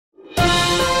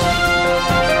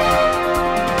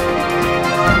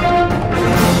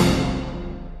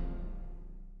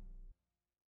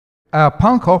Our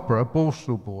punk opera,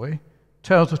 Borstal Boy,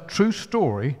 tells a true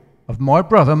story of my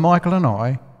brother Michael and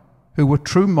I, who were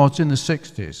true mods in the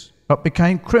 60s, but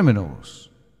became criminals.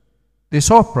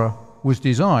 This opera was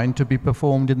designed to be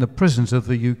performed in the prisons of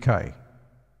the UK.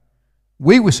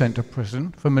 We were sent to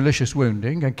prison for malicious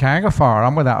wounding and carrying a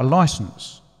firearm without a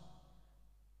licence.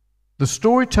 The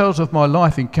story tells of my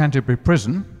life in Canterbury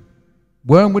Prison,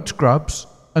 Wormwood Scrubs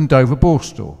and Dover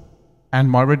Borstal, and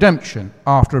my redemption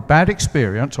after a bad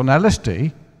experience on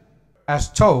LSD,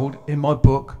 as told in my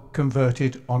book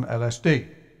Converted on LSD,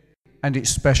 and its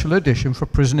special edition for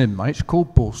prison inmates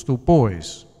called Borstal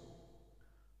Boys.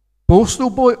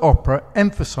 Borstal Boy Opera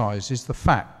emphasises the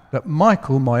fact that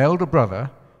Michael, my elder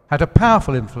brother, had a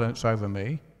powerful influence over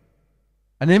me,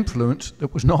 an influence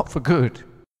that was not for good.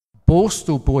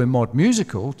 Borstal Boy Mod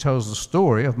Musical tells the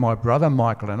story of my brother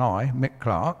Michael and I, Mick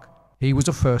Clark. He was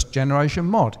a first-generation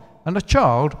mod and a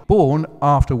child born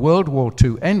after World War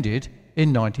II ended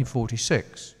in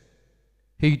 1946.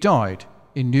 He died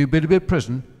in New Bilibid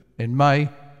Prison in May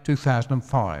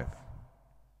 2005.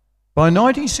 By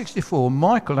 1964,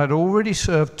 Michael had already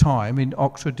served time in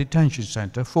Oxford Detention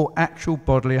Centre for actual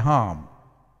bodily harm.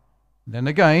 Then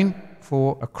again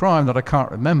for a crime that I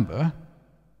can't remember,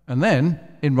 and then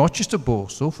in Rochester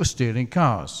Borstal for stealing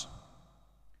cars.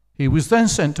 He was then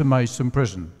sent to Maidstone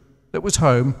Prison, that was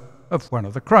home of one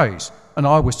of the Crays, and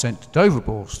I was sent to Dover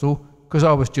Borstal because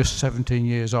I was just 17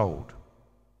 years old.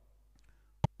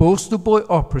 Borstal Boy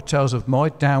Opera tells of my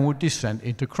downward descent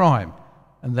into crime,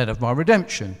 and then of my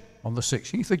redemption on the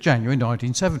 16th of January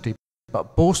 1970.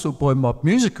 But Borstal Boy Mob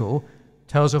Musical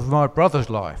tells of my brother's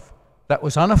life that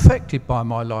was unaffected by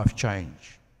my life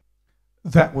change.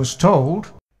 That was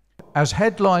told as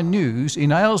headline news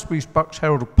in Aylesbury's Bucks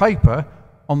Herald paper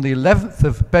on the 11th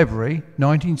of February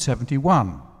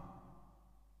 1971.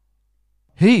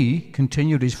 He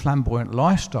continued his flamboyant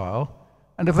lifestyle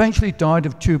and eventually died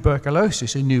of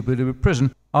tuberculosis in New Bilibid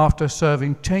Prison after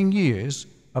serving 10 years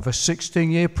of a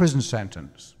 16-year prison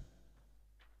sentence.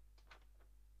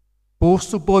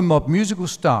 Borstal Boy Mob Musical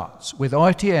starts with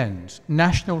ITN's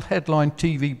national headline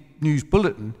TV news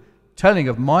bulletin telling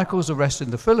of Michael's arrest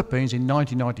in the Philippines in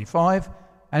 1995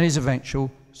 and his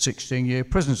eventual 16-year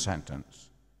prison sentence.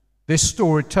 This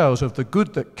story tells of the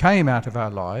good that came out of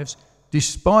our lives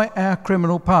despite our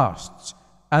criminal pasts,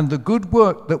 and the good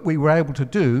work that we were able to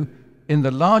do in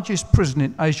the largest prison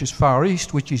in Asia's Far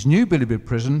East, which is New Bilibid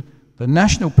Prison, the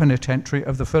National Penitentiary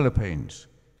of the Philippines.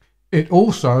 It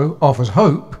also offers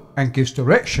hope and gives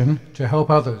direction to help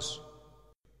others.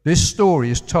 This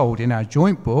story is told in our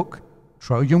joint book,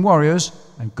 Trojan Warriors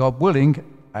and God Willing,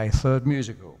 a third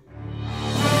musical.